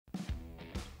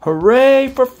Hooray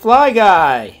for Fly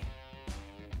Guy!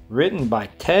 Written by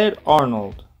Ted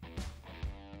Arnold.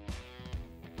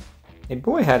 A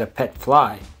boy had a pet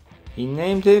fly. He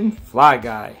named him Fly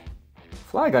Guy.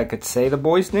 Fly Guy could say the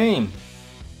boy's name.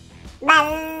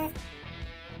 Buzz.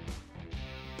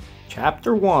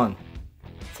 Chapter 1.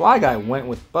 Fly Guy went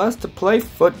with Buzz to play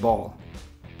football.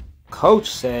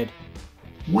 Coach said,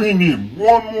 "We need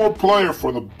one more player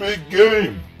for the big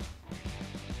game."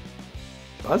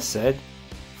 Buzz said,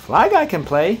 "Fly Guy can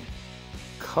play."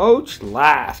 Coach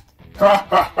laughed. Ha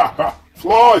ha ha ha!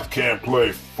 Flies can't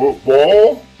play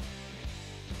football.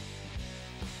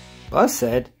 Buzz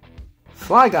said,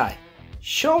 "Fly Guy,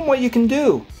 show him what you can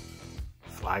do."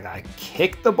 Fly Guy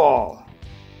kicked the ball.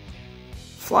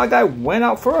 Fly Guy went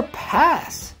out for a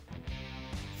pass.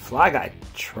 Fly Guy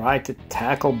tried to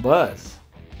tackle Buzz.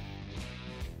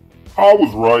 I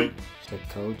was right, said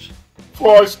Coach.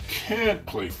 Flies can't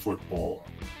play football,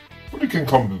 but he can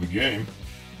come to the game.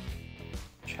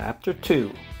 Chapter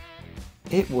 2.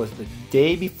 It was the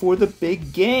day before the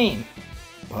big game.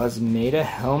 Buzz made a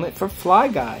helmet for Fly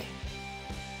Guy.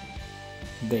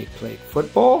 They played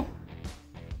football.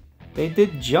 They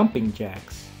did jumping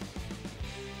jacks.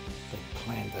 They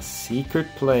planned a secret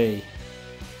play.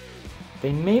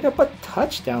 They made up a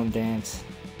touchdown dance.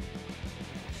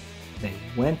 They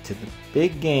went to the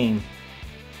big game.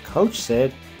 Coach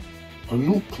said, "A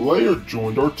new player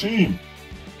joined our team."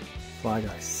 Fly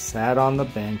Guy sat on the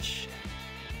bench.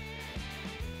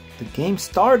 The game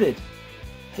started.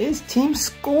 His team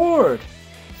scored.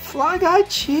 Fly Guy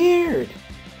cheered.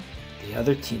 The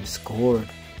other team scored.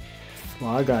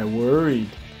 Fly Guy worried.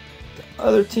 The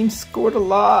other team scored a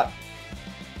lot.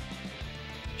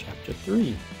 Chapter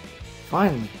 3.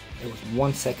 Finally, there was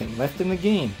 1 second left in the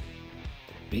game.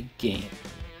 The big game.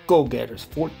 Go-getters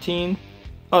 14.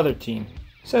 Other team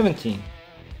 17.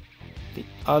 The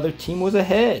other team was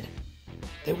ahead.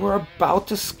 They were about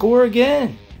to score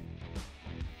again.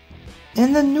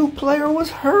 And the new player was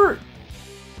hurt.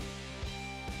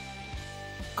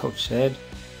 Coach said,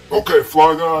 "Okay,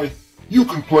 Fly Guy, you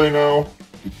can play now.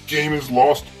 The game is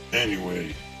lost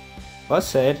anyway." Buzz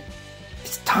said,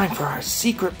 "It's time for our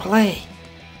secret play."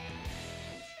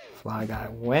 Fly Guy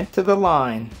went to the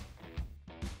line.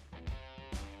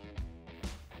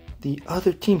 The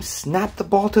other team snapped the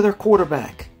ball to their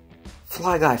quarterback.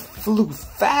 Fly Guy flew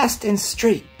fast and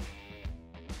straight.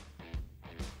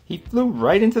 He flew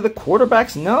right into the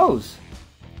quarterback's nose.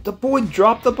 The boy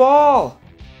dropped the ball.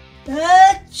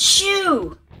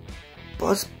 Achoo!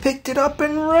 Buzz picked it up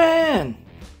and ran.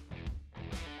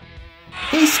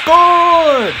 He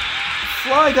scored!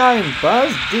 Fly Guy and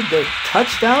Buzz did their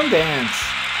touchdown dance.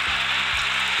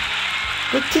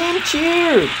 The team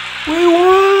cheered. We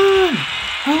won!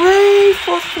 Hooray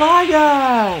for Fly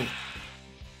Guy!